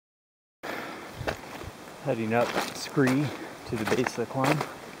Heading up scree to the base of the climb.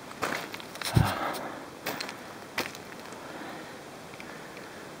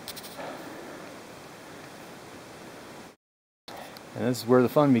 And this is where the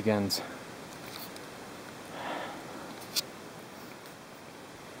fun begins.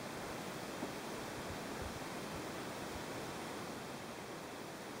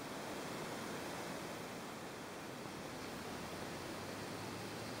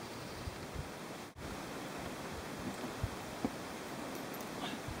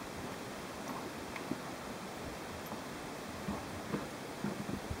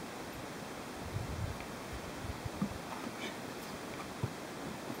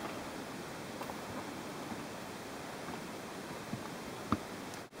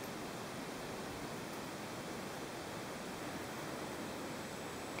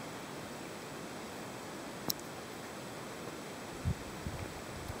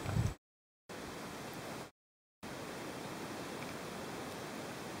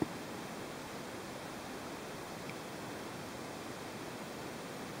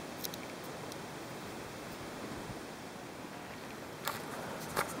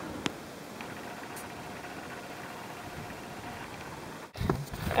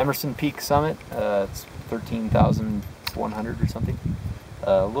 Emerson Peak summit. It's 13,100 or something.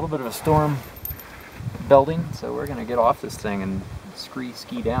 A little bit of a storm belting, so we're gonna get off this thing and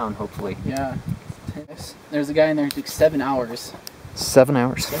ski down, hopefully. Yeah. There's a guy in there who took 7 hours. 7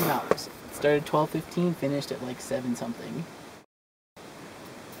 hours? 7 hours. Started 12:15, finished at like 7 something.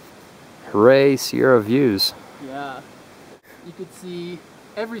 Hooray, Sierra views. Yeah. You could see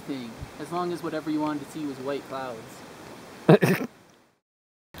everything, as long as whatever you wanted to see was white clouds.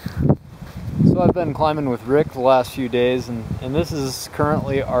 So I've been climbing with Rick the last few days, and this is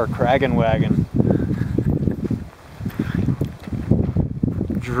currently our Kragen wagon.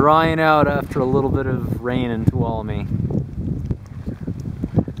 Drying out after a little bit of rain in Tuolumne.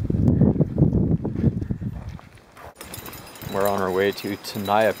 We're on our way to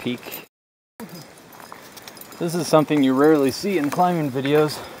Tenaya Peak. This is something you rarely see in climbing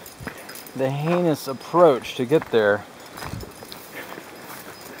videos. The heinous approach to get there.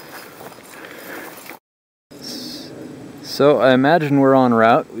 So I imagine we're en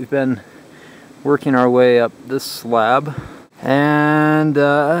route. We've been working our way up this slab, and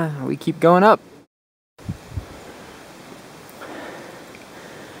we keep going up.